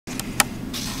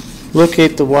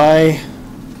Locate the y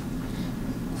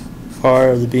bar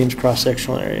of the beam's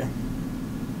cross-sectional area.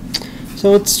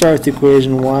 So let's start with the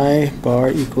equation y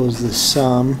bar equals the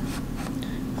sum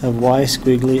of y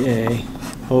squiggly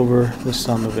a over the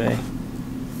sum of a.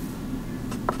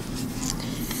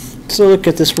 So look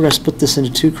at this, we're going to split this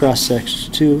into two cross-sections,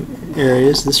 two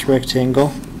areas, this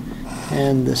rectangle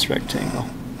and this rectangle.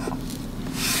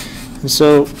 And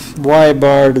so y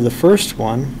bar to the first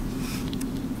one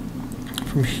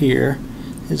from here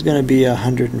is going to be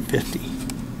 150.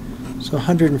 So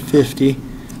 150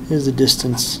 is the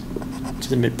distance to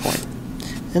the midpoint.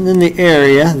 And then the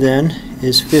area then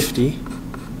is 50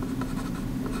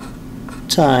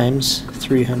 times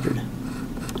 300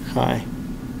 high.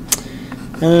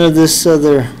 And this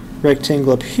other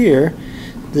rectangle up here,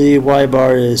 the y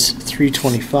bar is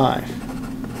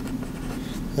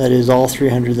 325. That is all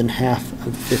 300 and half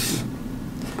of 50.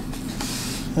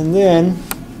 And then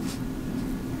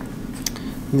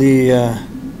the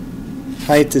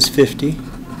height is 50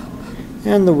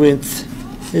 and the width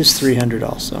is 300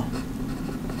 also.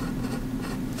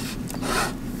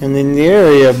 And then the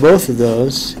area of both of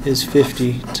those is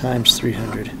 50 times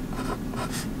 300.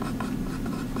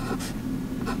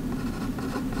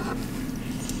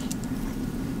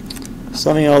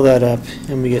 Summing all that up,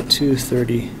 and we get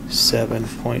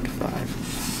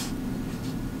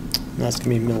 237.5. And that's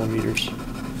going to be millimeters.